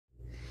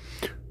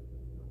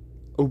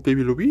Oh,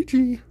 baby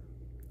Luigi.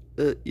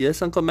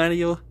 Yes, Uncle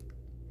Mario.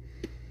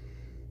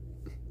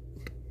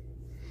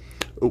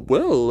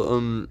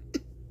 Well,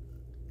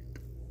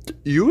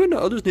 you and the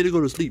others need to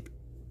go to sleep.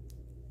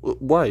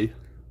 Why?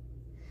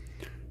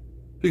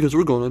 Because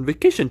we're going on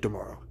vacation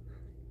tomorrow.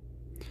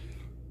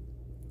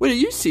 Wait, are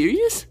you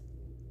serious?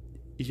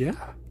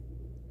 Yeah.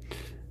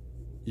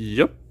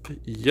 Yup.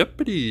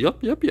 Yuppity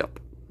yup.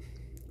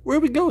 Where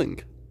are we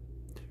going?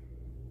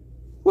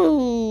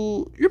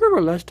 Well, you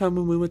remember last time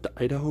when we went to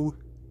Idaho?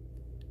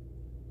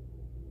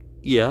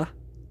 Yeah.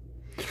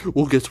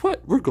 Well, guess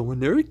what? We're going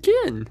there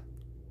again.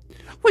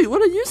 Wait,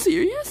 what, are you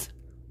serious?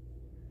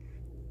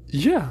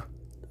 Yeah.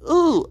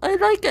 Oh, I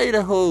like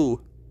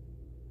Idaho.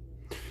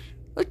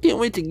 I can't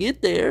wait to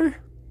get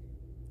there.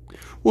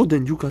 Well,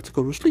 then you got to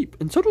go to sleep,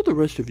 and so do the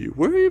rest of you.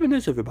 Where even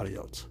is everybody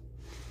else?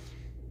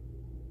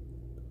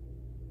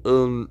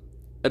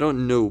 I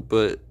don't know,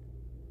 but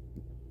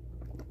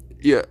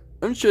yeah,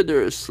 I'm sure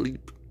they're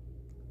asleep.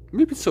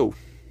 Maybe so.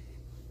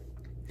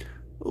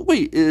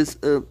 Wait,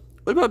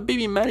 what about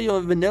baby Mario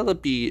and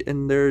Vanellope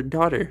and their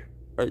daughter?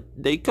 Are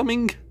they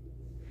coming?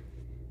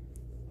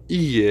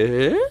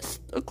 Yes,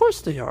 of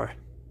course they are.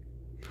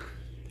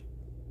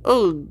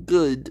 Oh,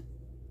 good.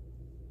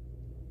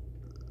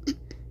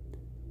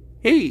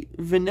 Hey,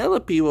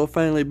 Vanellope will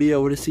finally be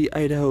able to see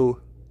Idaho.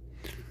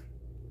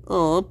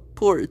 Oh,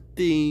 poor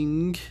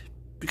thing.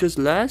 Because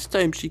last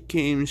time she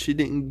came, she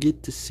didn't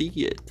get to see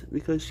it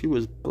because she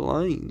was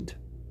blind.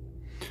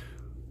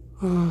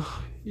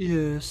 Oh,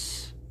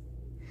 yes.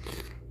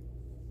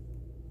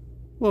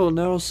 Well,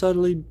 now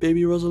sadly,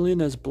 baby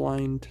Rosalina's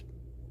blind,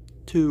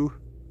 too.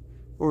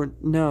 Or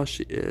now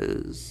she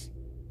is.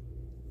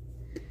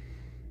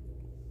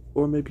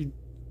 Or maybe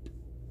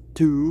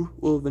two.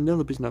 Well,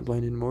 Vanellope's not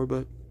blind anymore,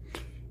 but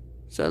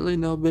sadly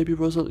now baby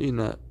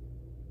Rosalina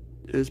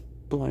is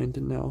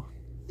blind now.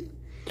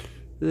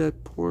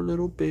 That poor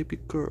little baby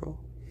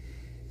girl.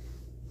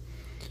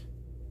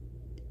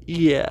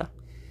 Yeah.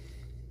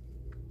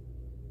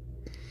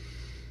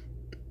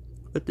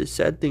 But the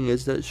sad thing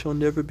is that she'll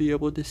never be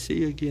able to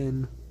see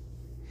again.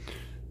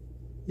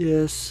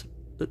 Yes,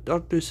 the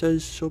doctor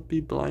says she'll be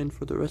blind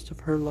for the rest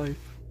of her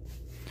life.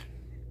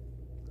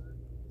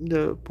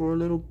 The poor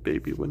little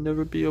baby will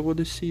never be able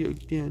to see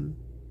again.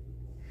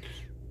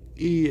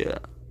 Yeah.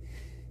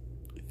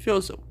 I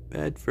feel so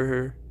bad for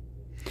her.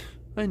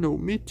 I know,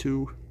 me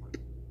too.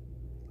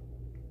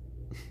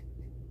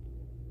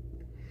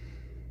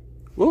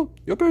 Well,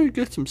 you better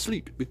get some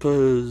sleep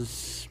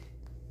because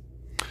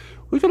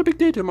we got a big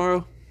day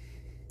tomorrow.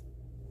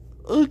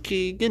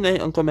 Okay, good night,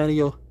 Uncle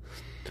Mario.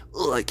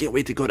 Oh, I can't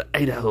wait to go to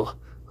Idaho.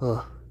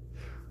 Oh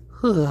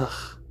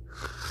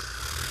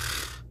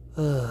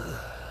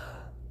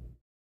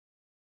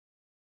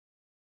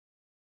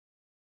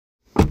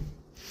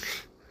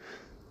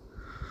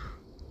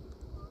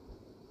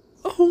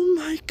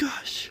my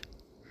gosh.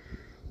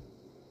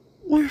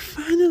 We're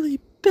finally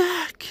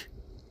back.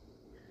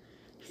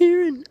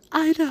 Here in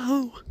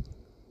Idaho.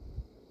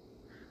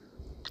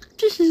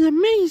 This is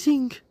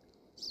amazing.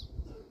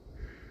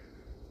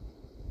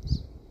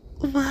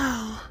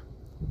 Wow.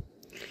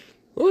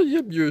 Oh,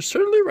 yep, you're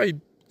certainly right,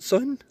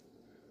 son.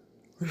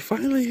 We're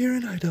finally here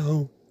in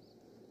Idaho.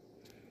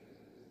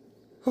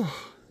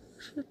 Oh,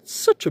 it's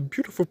such a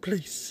beautiful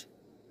place.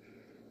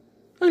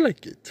 I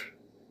like it.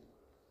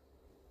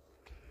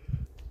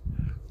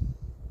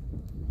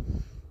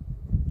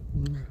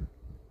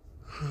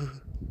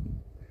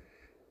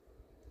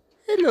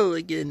 Hello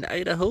again,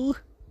 Idaho.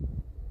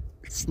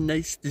 It's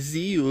nice to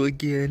see you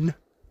again.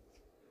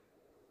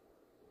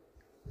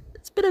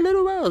 It's been a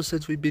little while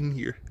since we've been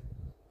here.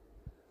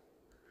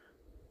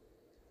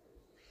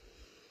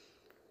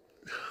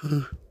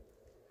 Oh,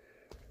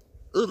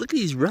 look at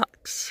these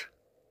rocks.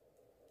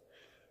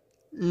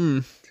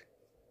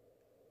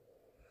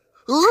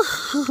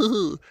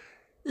 Oh,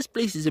 this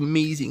place is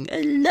amazing.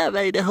 I love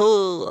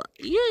Idaho.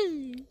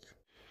 Yay!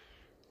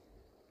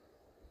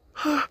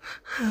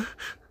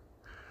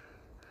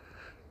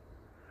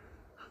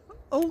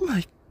 Oh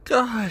my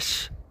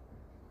gosh.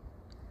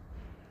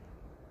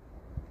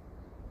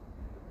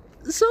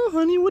 So,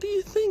 honey, what do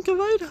you think of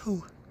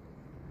Idaho?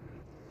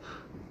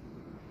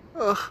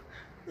 Oh,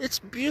 it's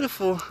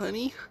beautiful,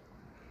 honey.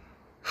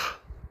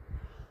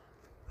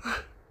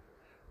 I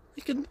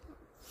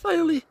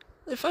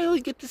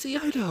finally get to see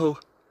Idaho.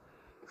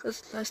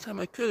 Because last time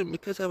I couldn't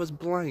because I was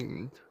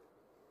blind.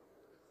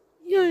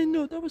 Yeah, I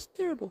know, that was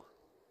terrible.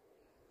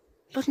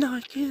 But now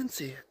I can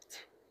see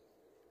it.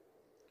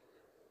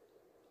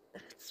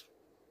 And it's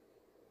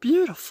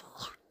beautiful.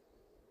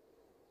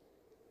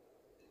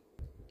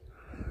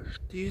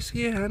 Do you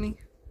see it, honey?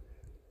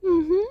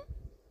 Mm-hmm.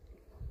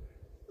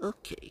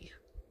 Okay.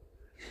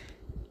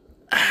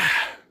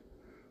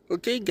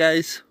 Okay,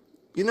 guys.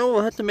 You know,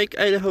 we'll have to make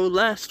Idaho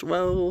last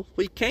while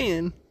we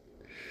can.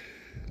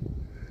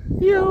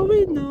 Yeah,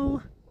 we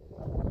know.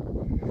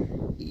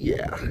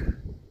 Yeah.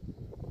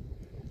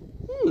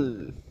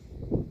 Look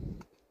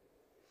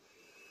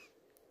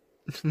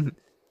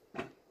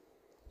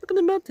at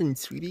the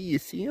mountains, sweetie. You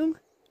see them?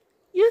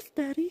 Yes,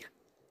 Daddy.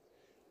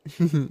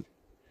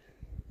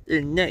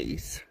 They're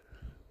nice.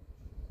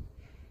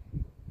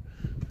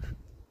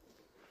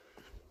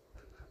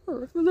 Oh,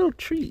 look at the little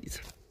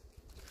trees.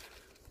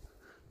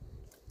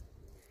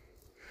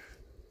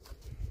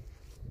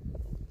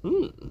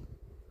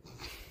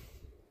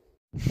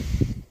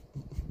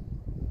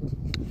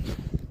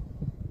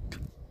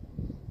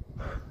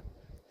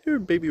 Here,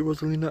 baby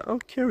Rosalina, I'll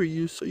carry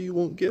you so you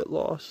won't get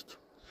lost.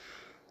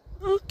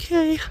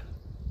 Okay.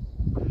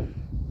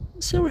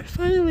 So we're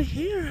finally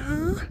here,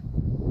 huh?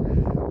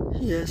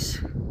 Yes.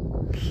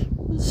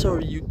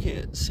 Sorry you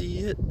can't see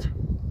it.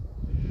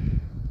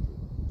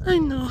 I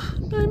know,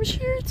 but I'm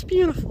sure it's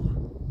beautiful.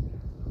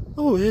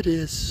 Oh, it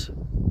is.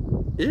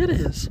 It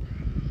is.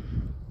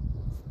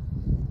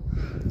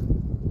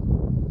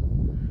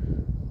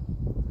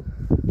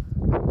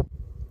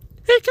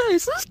 Hey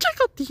guys, let's check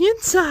out the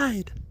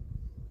inside.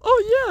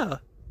 Oh yeah.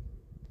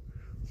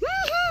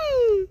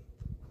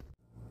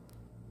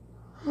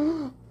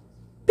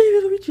 Baby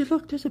Luigi,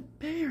 look, there's a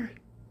bear.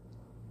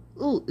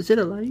 Oh, is it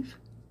alive?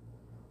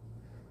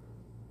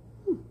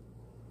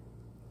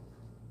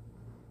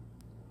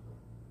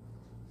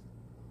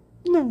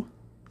 No,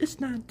 it's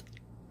not.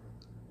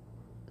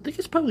 I think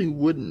it's probably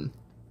wooden.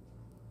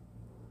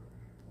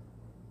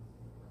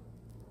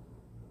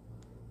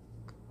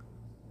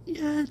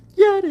 Yeah,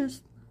 it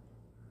is.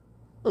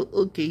 Oh,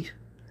 okay.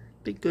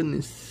 Thank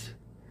goodness.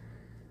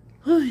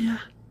 Oh, yeah.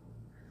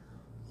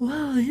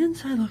 Wow, the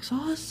inside looks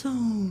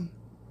awesome.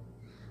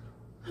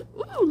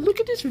 Wow, look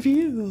at this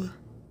view.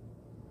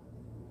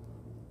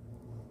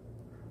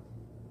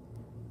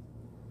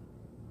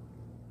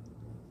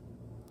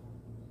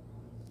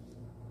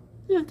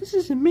 Yeah, this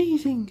is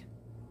amazing.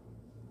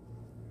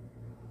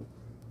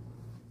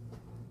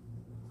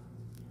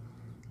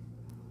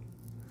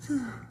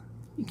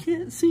 You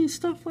can't see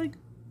stuff like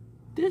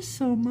this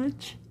so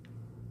much.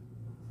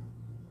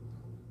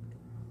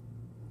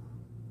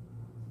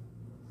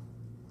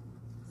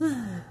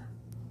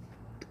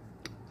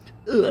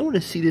 Oh, I want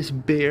to see this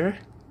bear.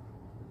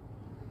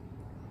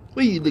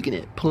 What are you looking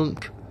at,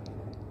 punk?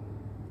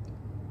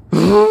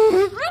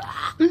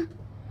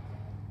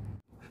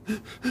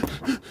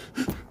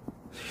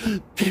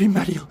 Baby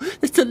Mario,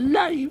 it's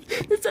alive!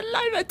 It's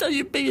alive, I tell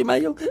you, Baby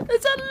Mario!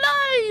 It's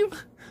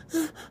alive!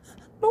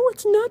 No,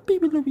 it's not,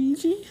 Baby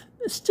Luigi.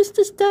 It's just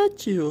a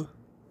statue.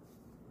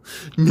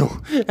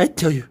 No, I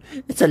tell you,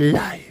 it's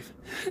alive.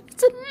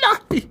 It's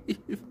alive!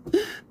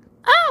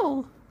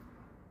 Ow!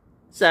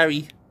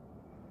 Sorry.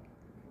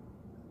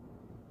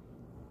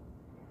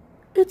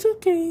 It's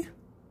okay.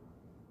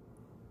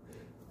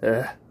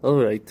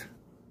 Alright.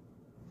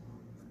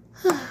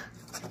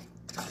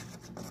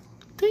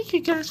 Thank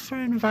you guys for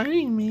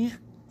inviting me.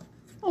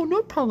 Oh,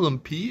 no problem,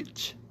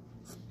 Peach.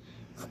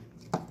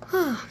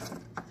 Oh,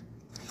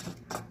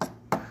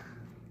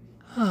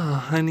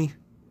 honey.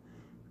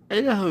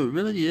 Idaho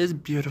really is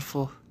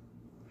beautiful.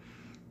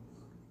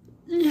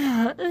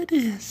 Yeah, it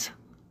is.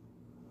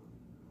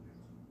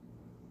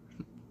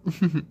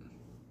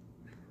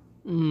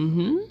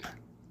 Mm-hmm.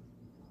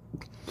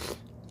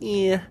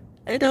 Yeah,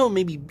 Idaho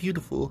may be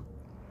beautiful,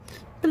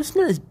 but it's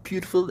not as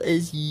beautiful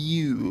as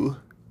you.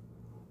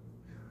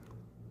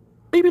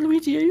 Baby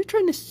Luigi, are you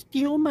trying to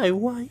steal my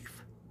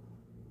wife?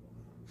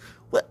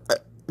 What?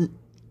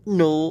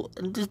 No,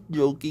 I'm just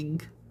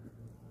joking.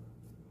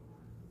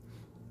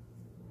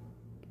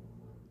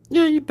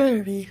 Yeah, you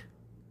better be.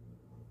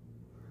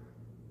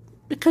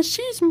 Because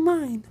she's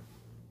mine.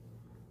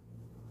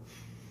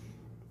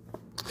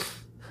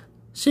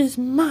 She's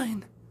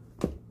mine.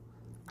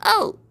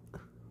 Oh!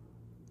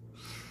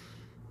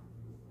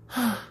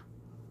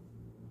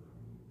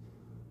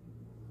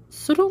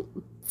 So don't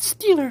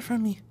steal her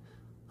from me.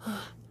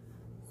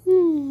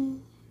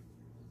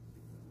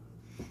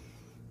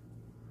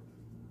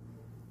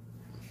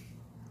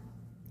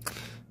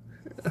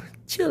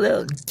 Chill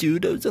out,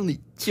 dude. I was only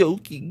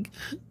joking.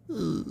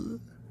 Ooh,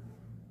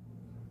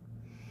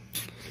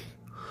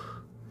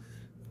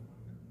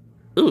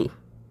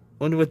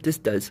 wonder what this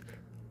does.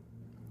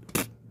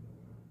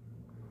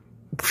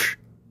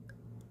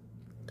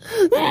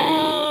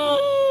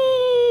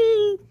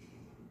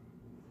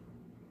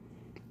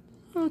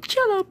 Oh,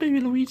 chill out,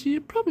 Baby Luigi.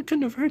 It probably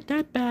couldn't have hurt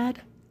that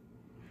bad.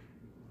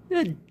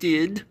 It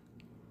did.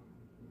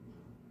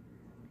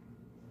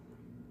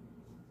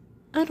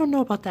 I don't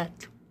know about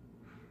that.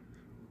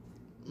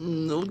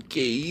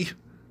 Okay.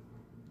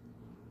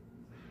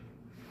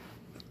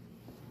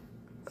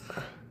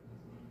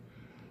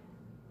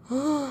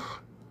 Oh,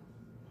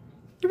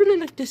 you really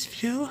like this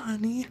view,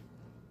 honey?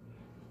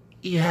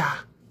 Yeah.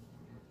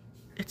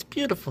 It's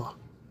beautiful.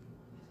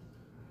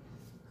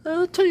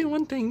 I'll tell you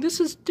one thing, this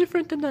is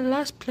different than the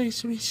last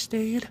place we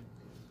stayed.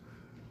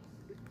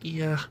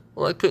 Yeah,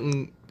 well, I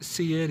couldn't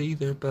see it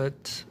either,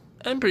 but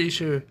I'm pretty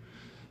sure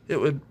it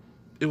would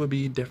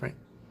be different.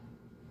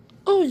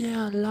 Oh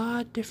yeah, a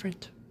lot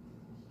different.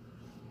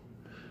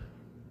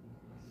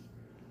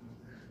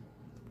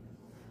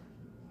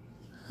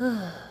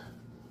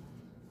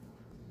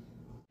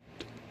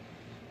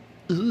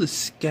 Ooh,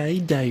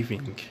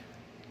 skydiving.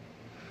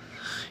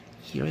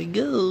 Here I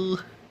go.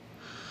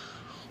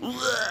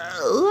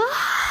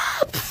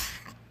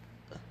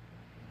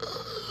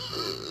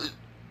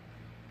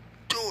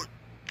 Don't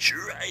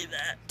try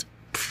that.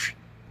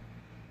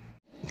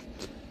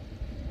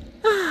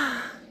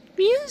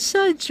 The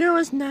inside sure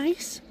was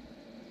nice.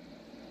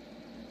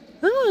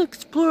 I'll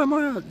explore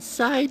more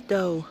outside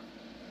though.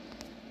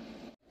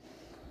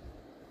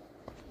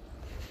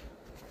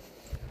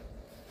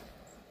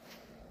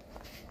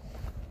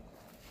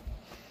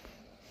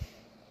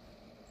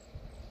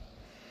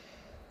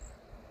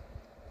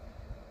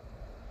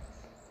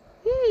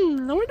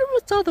 I wonder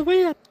what's all the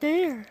way up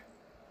there.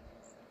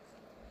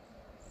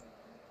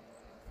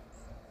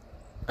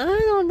 I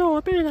don't know, I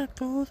better not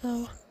go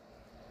though.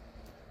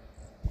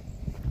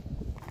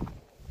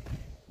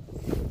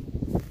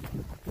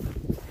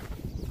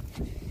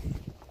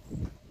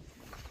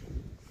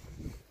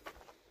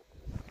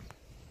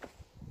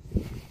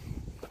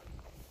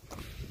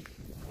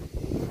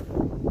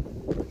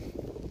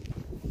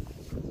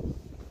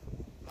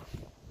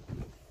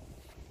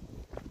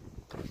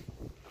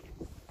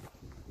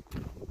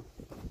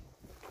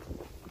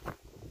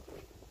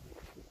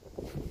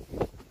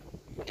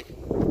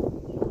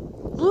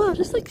 Oh,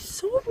 there's like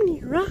so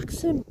many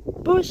rocks and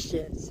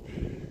bushes.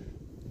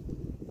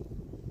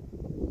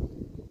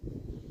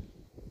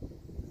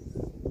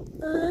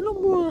 I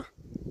don't know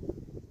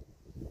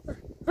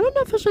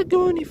if I should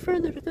go any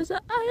further because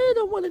I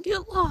don't want to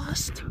get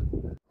lost.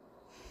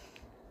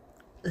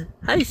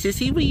 Hi,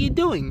 sissy, what are you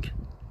doing?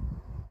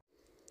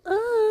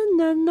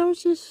 Nothing, I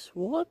was just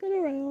walking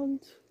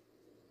around.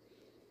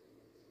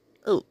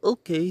 Oh,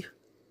 okay.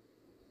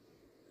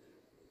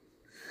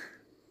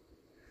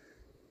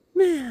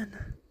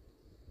 Man,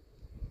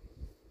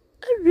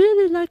 I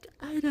really like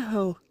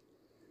Idaho.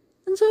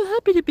 I'm so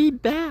happy to be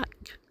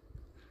back.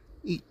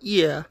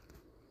 Yeah.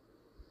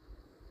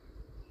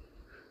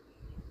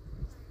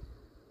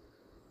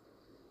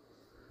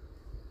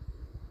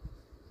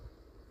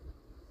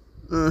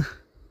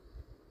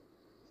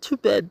 Too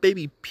bad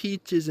Baby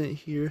Peach isn't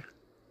here.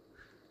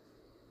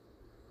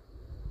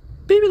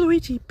 Baby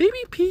Luigi,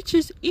 Baby Peach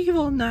is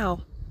evil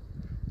now.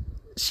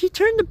 She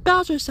turned to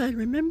Bowser's side,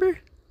 remember?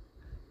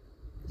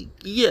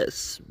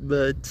 Yes,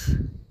 but...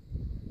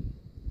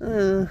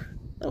 I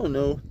don't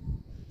know.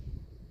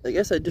 I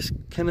guess I just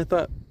kind of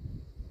thought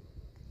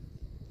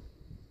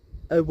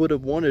I would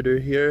have wanted her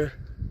here.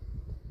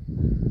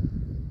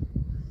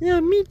 Yeah,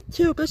 me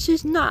too, but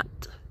she's not.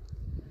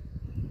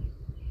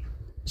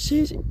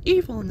 She's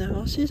evil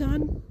now. She's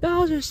on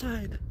Bowser's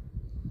side.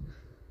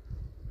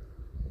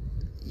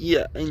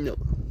 Yeah, I know.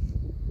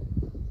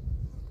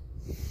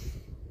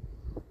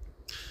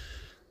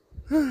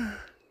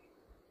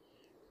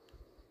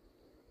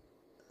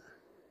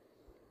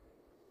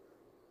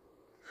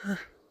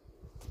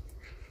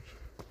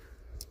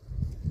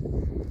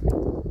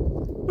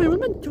 Wait,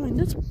 what am I doing?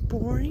 That's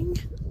boring.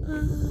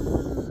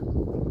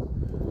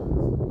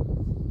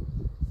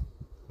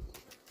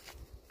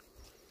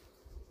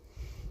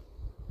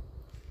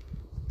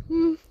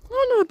 I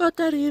don't know about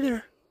that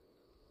either.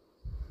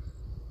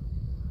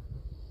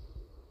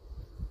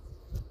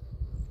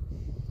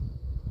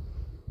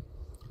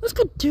 Let's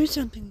go do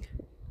something.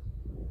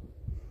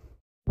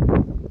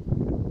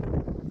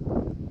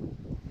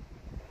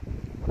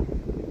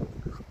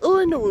 Oh,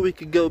 I know where we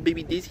could go,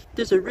 Baby Daisy.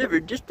 There's a river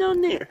just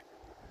down there.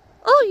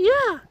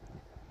 Oh, yeah.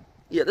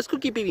 Yeah, let's go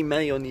get Baby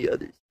Mario and the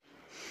others.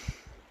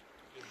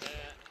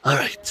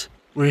 Alright,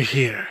 we're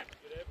here.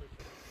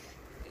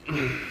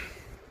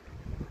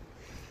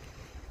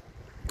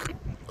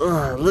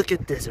 Oh, look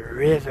at this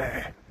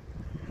river.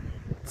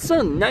 It's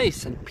so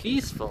nice and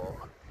peaceful.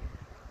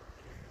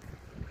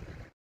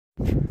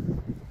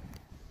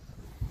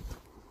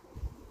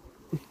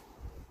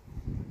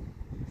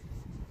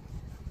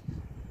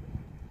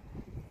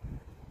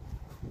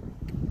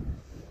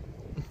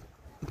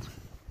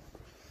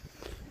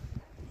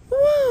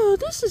 Whoa,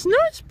 this is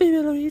nice, Baby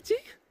Luigi.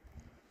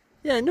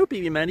 Yeah, I know,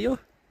 Baby Mario.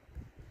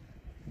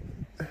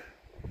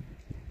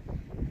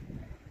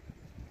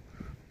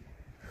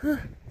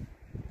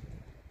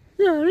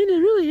 Yeah, I mean, it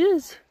really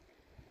is.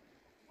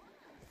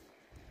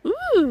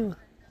 Ooh.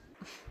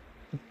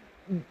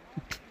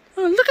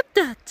 Oh, look at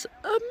that.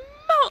 A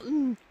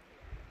mountain.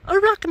 A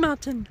rock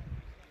mountain.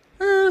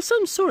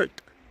 Some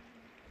sort.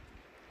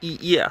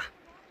 Yeah.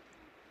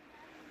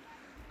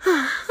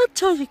 I'll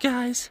tell you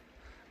guys.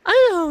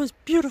 Idaho is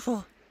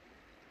beautiful.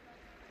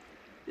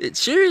 It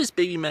sure is,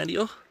 Baby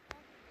Mario.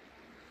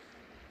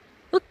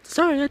 Oh,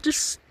 sorry, I had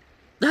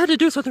to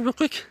do something real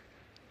quick.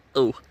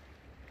 Oh.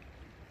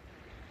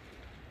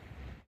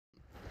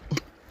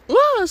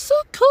 Wow, so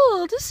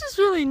cool. This is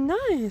really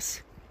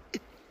nice.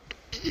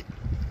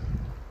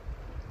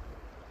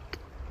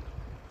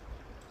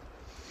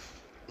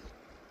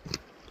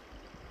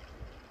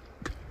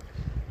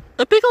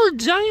 A big old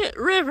giant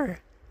river.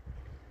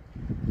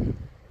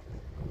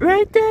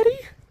 Right, Daddy?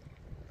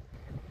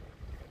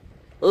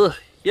 Ugh,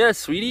 yeah,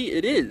 sweetie,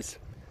 it is.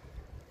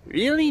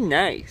 Really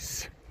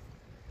nice.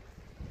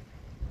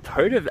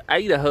 Part of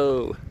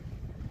Idaho.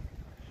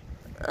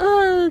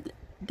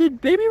 Did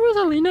baby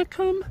Rosalina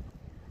come?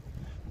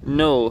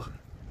 No.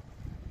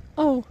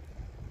 Oh,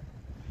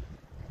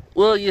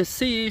 Well, you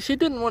see, she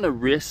didn't want to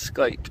risk,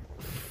 like,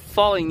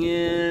 falling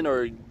in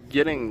or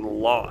getting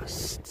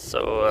lost.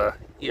 So,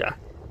 yeah.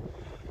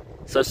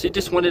 So she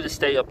just wanted to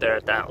stay up there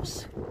at the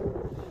house.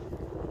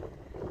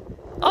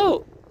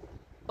 oh,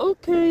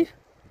 okay.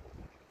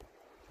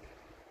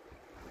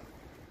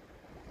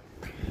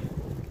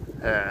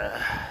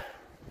 Yeah.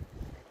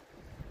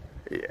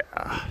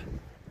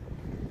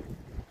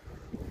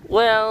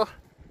 Well,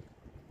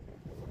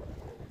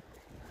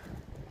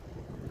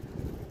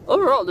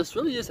 overall, this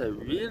really is a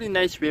really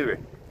nice river,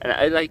 and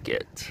I like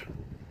it.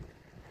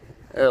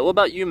 What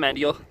about you,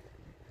 Mario?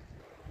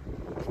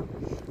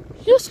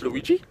 Yes,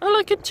 Luigi, I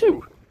like it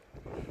too.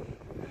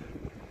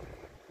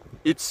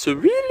 It's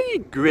really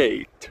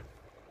great.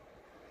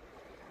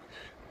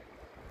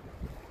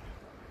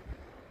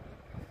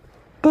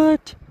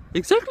 But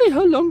exactly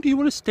how long do you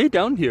want to stay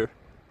down here?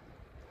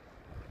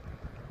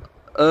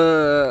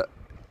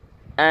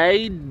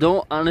 I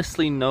don't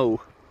honestly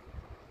know.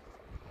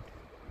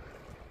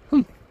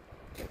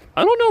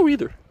 I don't know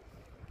either.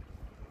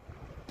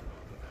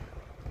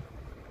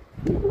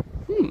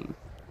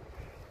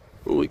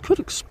 Well, we could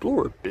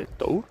explore a bit,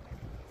 though.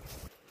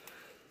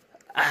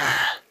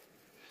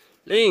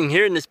 Laying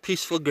here in this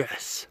peaceful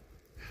grass.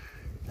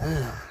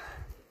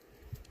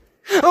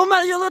 Oh,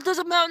 Mario, look, there's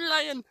a mountain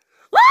lion!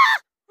 Ah!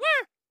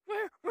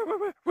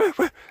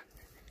 Where?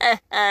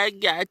 I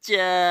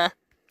gotcha.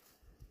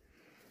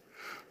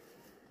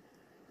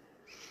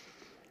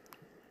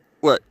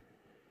 What?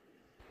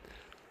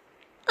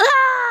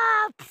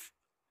 Ah!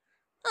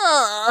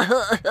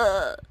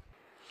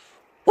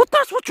 Well,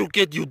 that's what you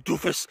get, you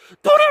doofus.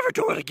 Don't ever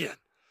do it again.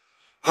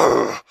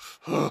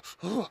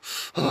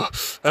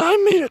 I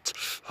mean it.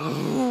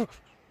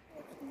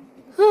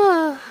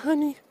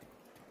 Honey,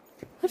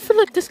 I feel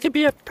like this could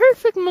be a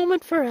perfect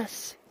moment for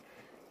us.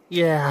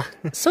 Yeah.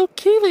 So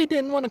Kaylee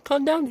didn't want to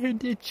come down here,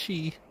 did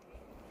she?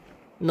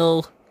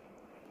 No.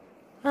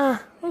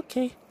 Ah,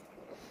 okay.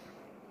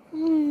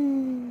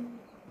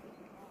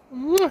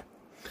 Mwah.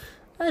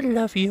 I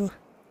love you.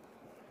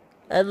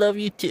 I love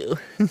you too.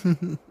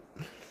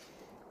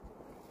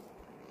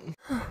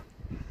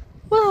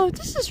 Wow,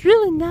 this is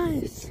really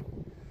nice.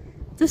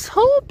 This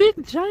whole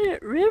big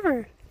giant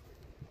river.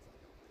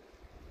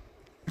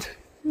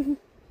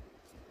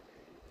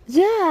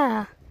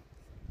 Yeah.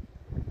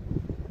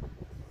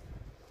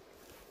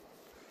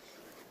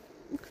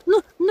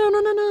 No,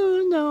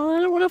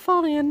 I don't want to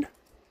fall in.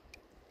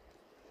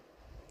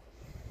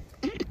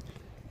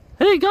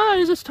 Hey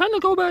guys, it's time to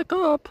go back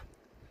up.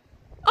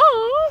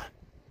 Oh!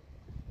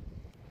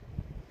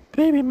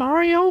 Baby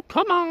Mario,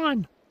 come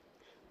on.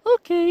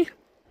 Okay.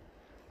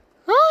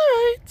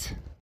 Alright.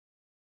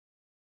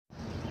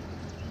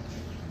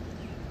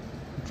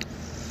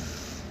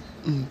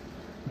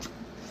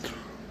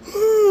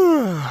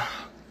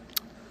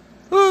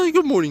 Hi,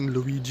 good morning,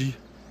 Luigi.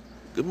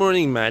 Good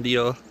morning,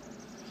 Mario.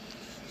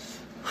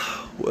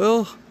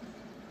 Well,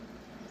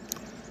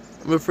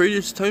 I'm afraid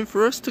it's time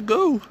for us to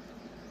go.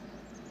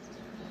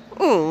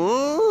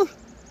 Aww.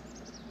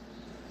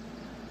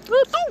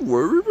 Don't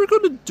worry, we're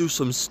gonna do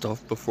some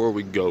stuff before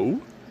we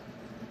go.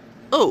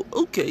 Oh,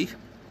 okay.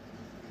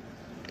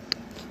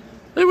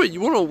 Hey, wait,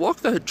 you wanna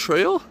walk that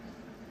trail?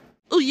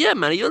 Oh yeah,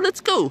 Mario,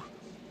 let's go.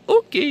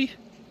 Okay.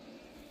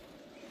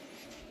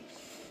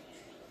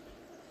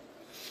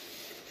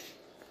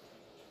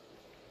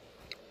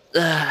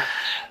 I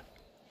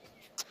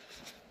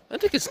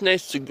think it's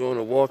nice to go on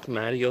a walk,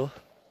 Mario.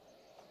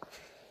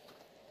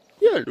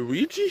 Yeah,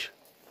 Luigi.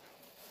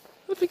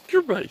 I think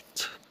you're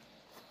right.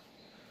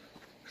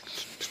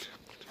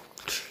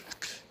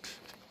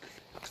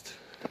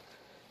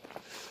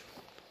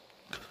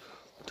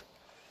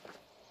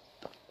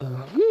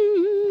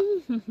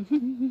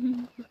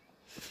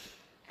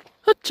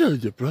 I tell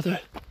you,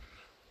 brother,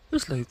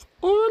 there's like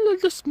all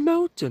of this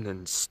mountain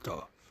and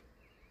stuff.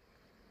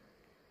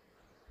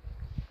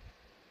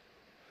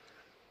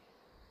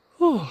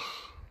 Oh,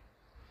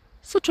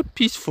 such a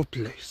peaceful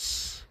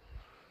place.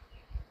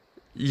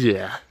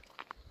 Yeah.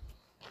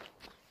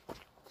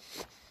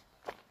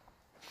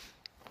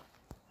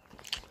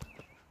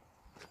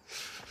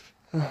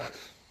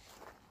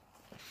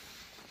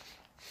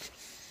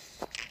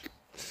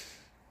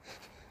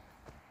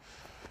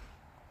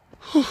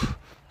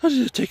 I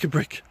need to take a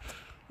break.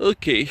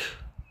 Okay.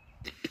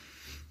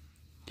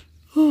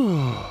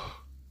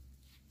 Oh,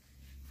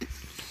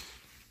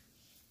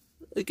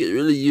 I could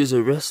really use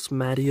a rest,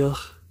 Mario.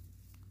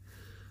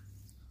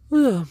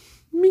 yeah,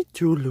 me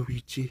too,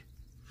 Luigi.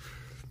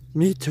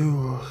 Me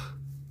too.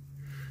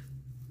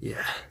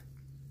 Yeah.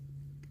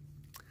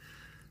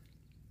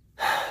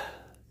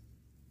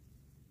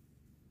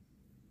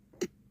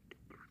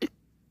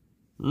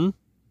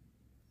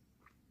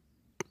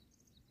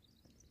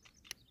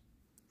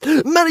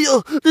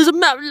 Mario, there's a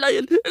mountain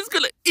lion. It's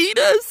gonna eat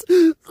us.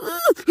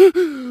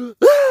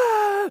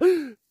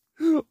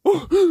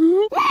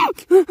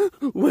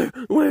 Where?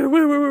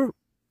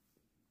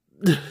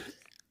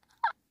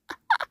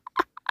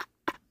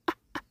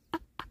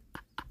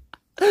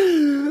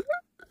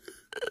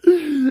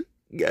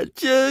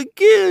 Gotcha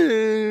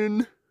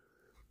again.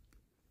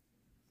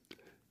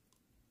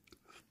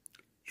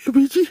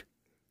 Luigi?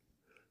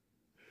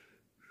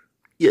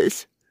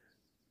 Yes.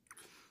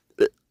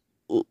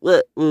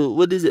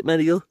 What is it,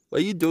 Mario? Why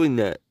are you doing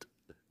that?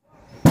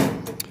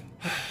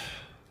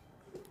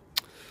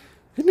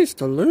 He needs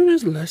to learn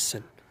his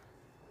lesson.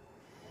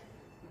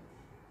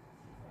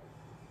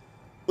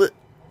 What?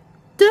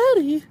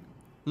 Daddy?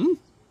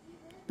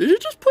 Did you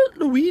just put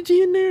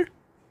Luigi in there?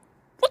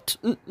 What?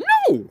 No!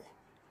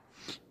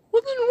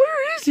 Well, then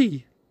where is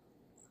he?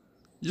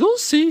 You'll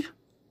see.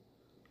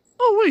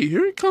 Oh, wait,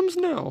 here he comes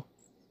now.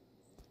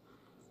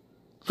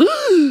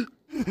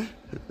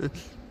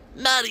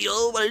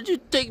 Mario, why did you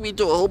take me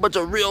to a whole bunch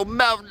of real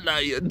mountain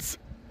lions?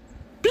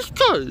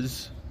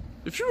 Because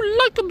if you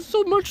like them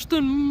so much,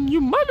 then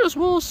you might as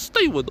well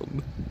stay with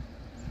them.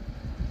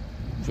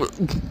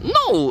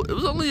 No, it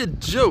was only a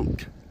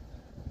joke.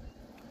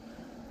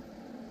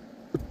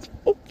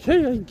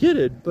 Okay, I get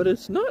it, but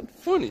it's not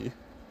funny.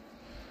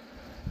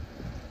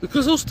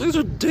 Because those things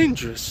are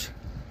dangerous.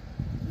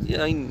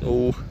 Yeah, I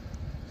know.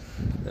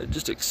 I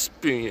just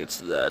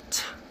experienced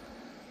that.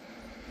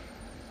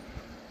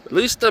 At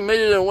least I made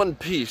it in one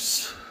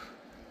piece.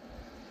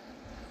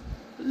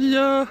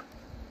 Yeah.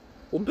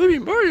 Well, Baby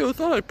Mario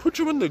thought I put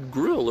you in the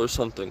grill or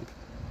something.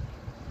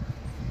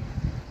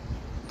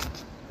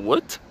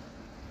 What?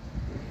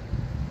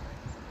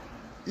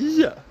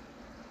 Yeah.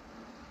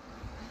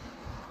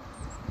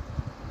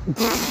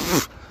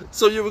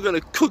 So you were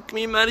gonna cook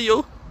me,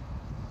 Mario?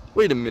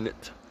 Wait a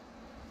minute.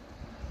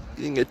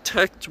 Getting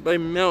attacked by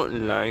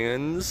mountain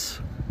lions.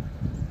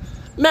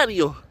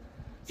 Mario,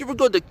 you were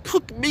going to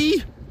cook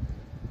me?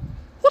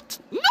 What?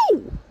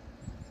 No!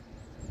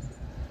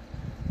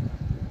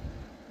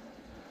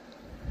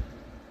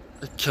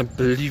 I can't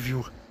believe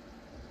you.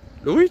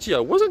 Luigi, I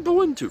wasn't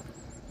going to.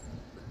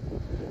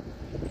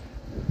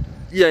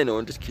 Yeah, I know,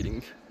 I'm just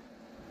kidding.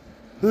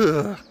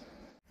 Ugh.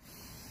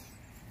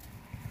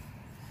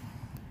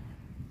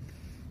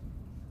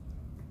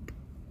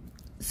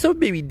 So,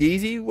 baby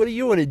Daisy, what do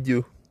you want to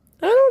do?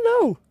 I don't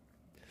know.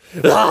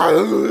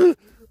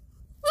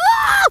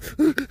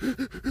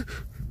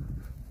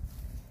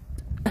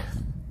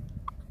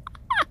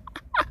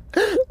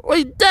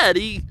 Wait,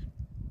 Daddy!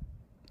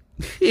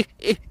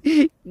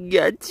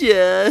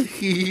 Gotcha!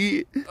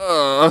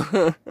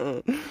 Oh,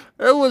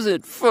 that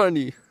wasn't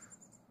funny.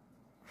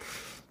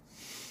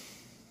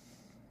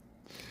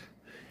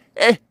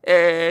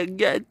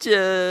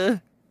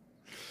 Gotcha!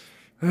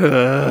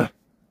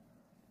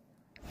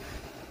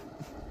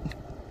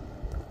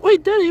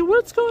 Wait, Daddy,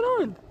 what's going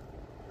on?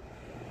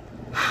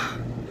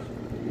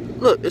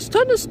 Look, it's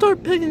time to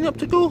start packing up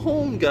to go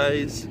home,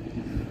 guys.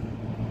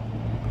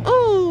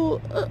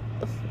 Oh,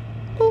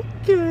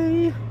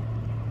 okay.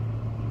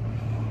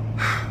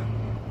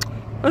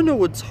 I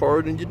know it's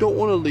hard and you don't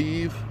want to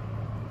leave,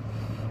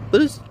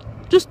 but it's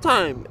just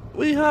time.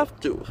 We have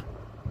to.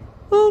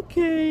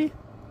 Okay.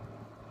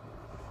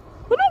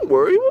 But don't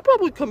worry, we'll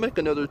probably come back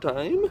another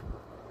time.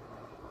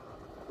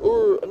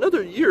 Or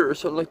another year or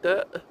something like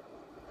that.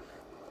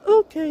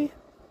 Okay.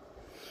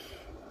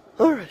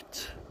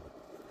 Alright.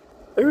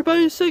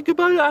 Everybody say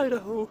goodbye to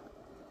Idaho.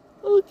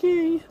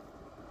 Okay.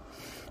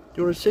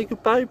 You want to say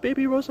goodbye,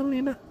 baby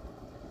Rosalina?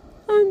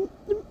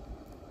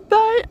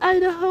 Bye,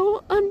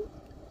 Idaho. I'm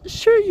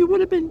sure you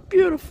would have been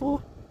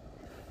beautiful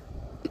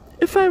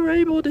if I were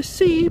able to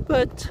see,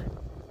 but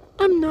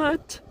I'm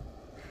not.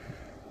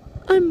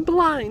 I'm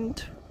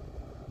blind.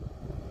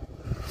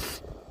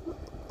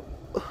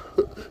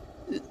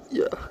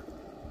 Yeah.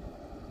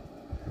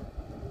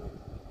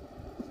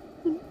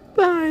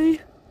 Bye.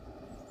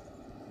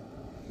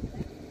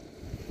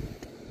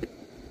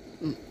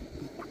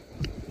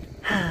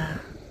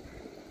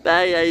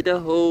 Bye,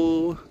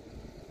 Idaho.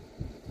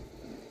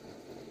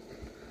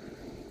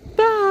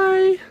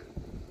 Bye.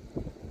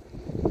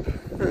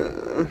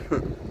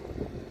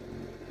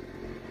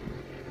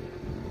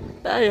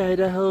 Bye,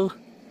 Idaho.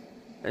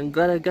 I'm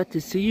glad I got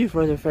to see you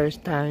for the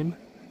first time.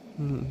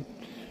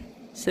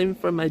 Same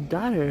for my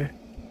daughter.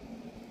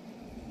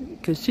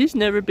 Because she's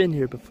never been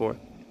here before.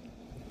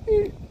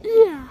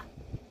 Yeah.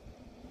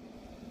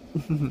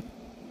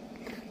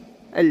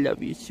 I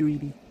love you,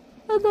 sweetie.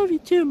 I love you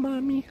too,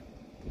 Mommy.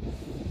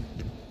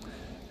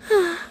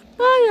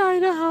 Bye,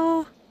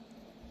 Idaho.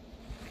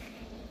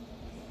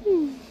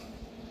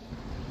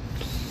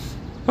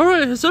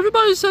 Alright, has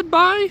everybody said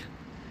bye?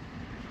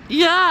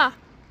 Yeah.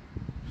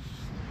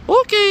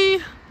 Okay.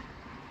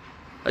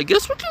 I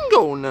guess we can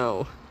go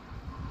now.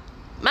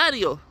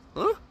 Mario,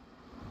 huh?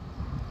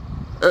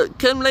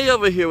 Come lay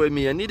over here with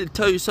me. I need to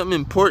tell you something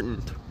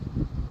important.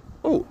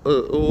 Oh,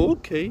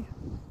 okay.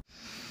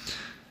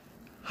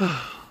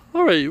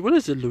 Alright, what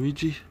is it,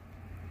 Luigi?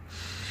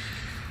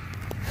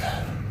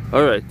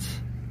 Alright.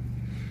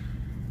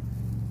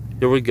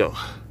 Here we go.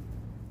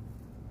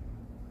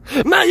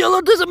 Mario,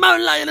 look, there's a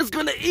mountain lion that's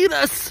gonna eat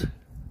us!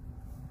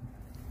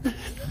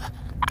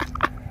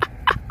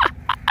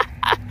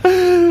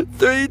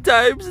 3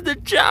 times the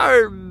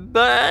charm,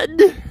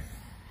 bud!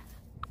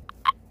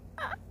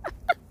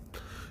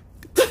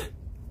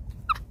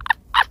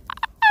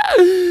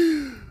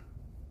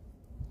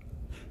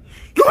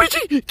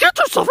 Richie, get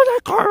yourself in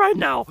that car right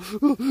now!